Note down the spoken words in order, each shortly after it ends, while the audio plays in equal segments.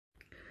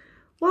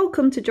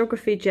Welcome to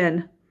Geography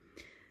Gen.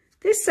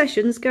 This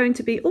session is going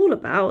to be all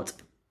about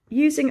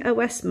using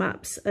OS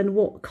maps and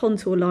what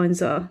contour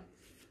lines are.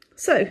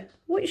 So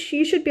what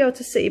you should be able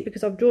to see,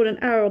 because I've drawn an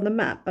arrow on the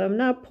map and I'm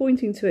now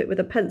pointing to it with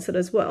a pencil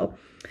as well,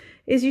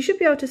 is you should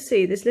be able to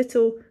see this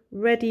little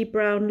reddy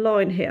brown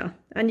line here,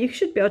 and you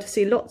should be able to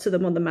see lots of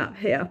them on the map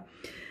here.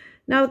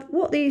 Now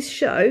what these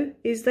show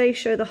is they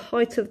show the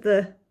height of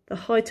the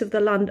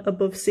land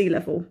above sea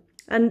level,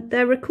 and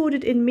they're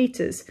recorded in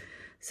meters.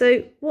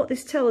 So what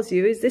this tells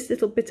you is this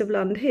little bit of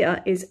land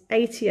here is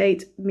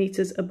 88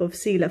 meters above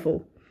sea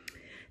level.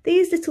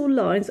 These little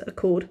lines are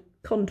called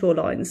contour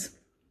lines.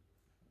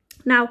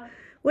 Now,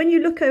 when you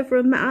look over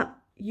a map,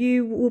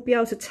 you will be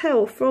able to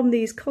tell from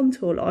these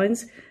contour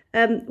lines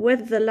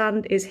whether the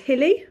land is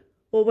hilly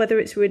or whether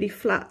it's really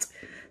flat.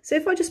 So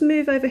if I just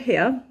move over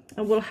here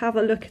and we'll have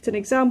a look at an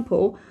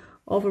example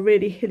of a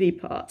really hilly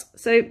part.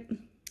 So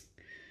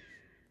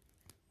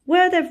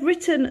where they've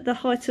written the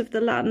height of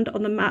the land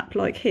on the map,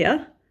 like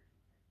here,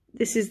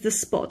 this is the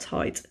spot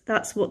height.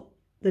 That's what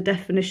the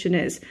definition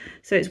is.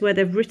 So it's where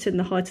they've written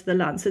the height of the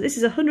land. So this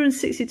is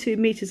 162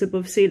 meters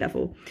above sea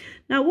level.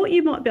 Now what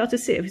you might be able to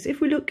see is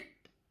if we look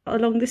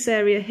along this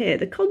area here,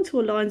 the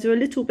contour lines are a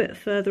little bit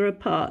further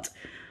apart.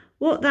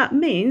 What that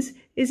means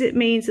is it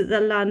means that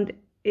the land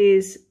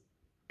is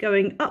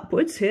going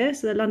upwards here,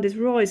 so the land is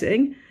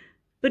rising,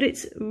 but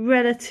it's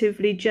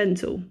relatively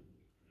gentle.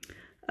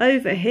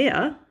 Over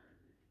here,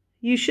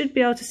 you should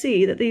be able to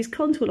see that these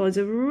contour lines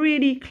are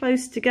really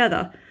close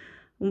together.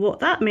 And what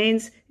that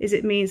means is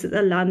it means that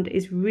the land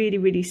is really,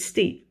 really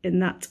steep in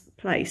that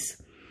place.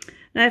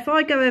 Now, if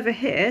I go over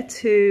here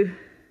to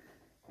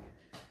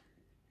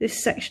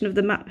this section of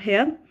the map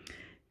here,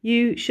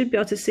 you should be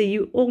able to see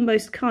you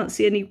almost can't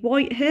see any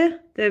white here.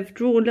 They've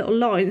drawn little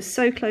lines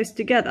so close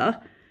together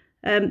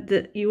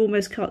that you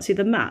almost can't see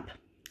the map.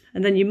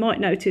 And then you might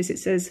notice it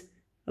says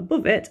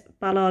above it,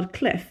 Ballard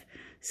Cliff.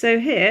 So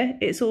here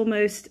it's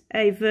almost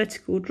a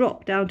vertical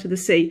drop down to the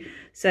sea.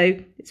 So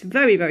it's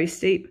very, very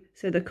steep.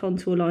 So the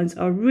contour lines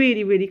are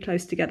really, really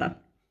close together.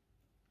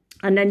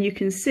 And then you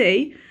can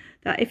see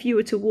that if you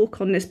were to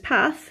walk on this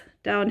path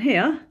down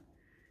here,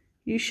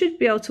 you should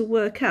be able to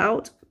work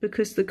out,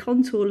 because the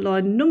contour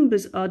line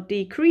numbers are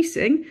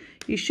decreasing,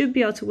 you should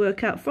be able to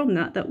work out from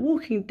that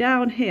walking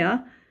down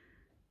here,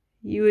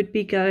 you would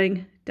be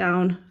going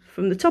down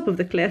from the top of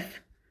the cliff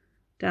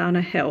down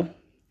a hill.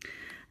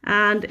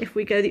 And if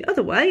we go the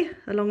other way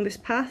along this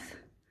path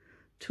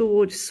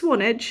towards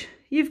Swanage,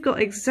 you've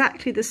got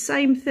exactly the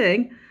same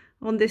thing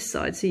on this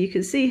side. So you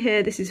can see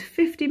here, this is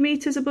 50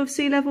 meters above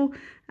sea level,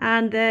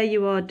 and there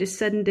you are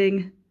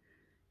descending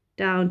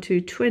down to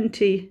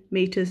 20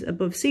 meters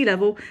above sea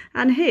level.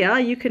 And here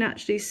you can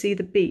actually see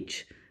the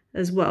beach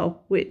as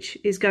well, which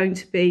is going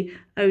to be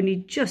only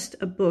just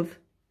above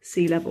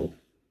sea level.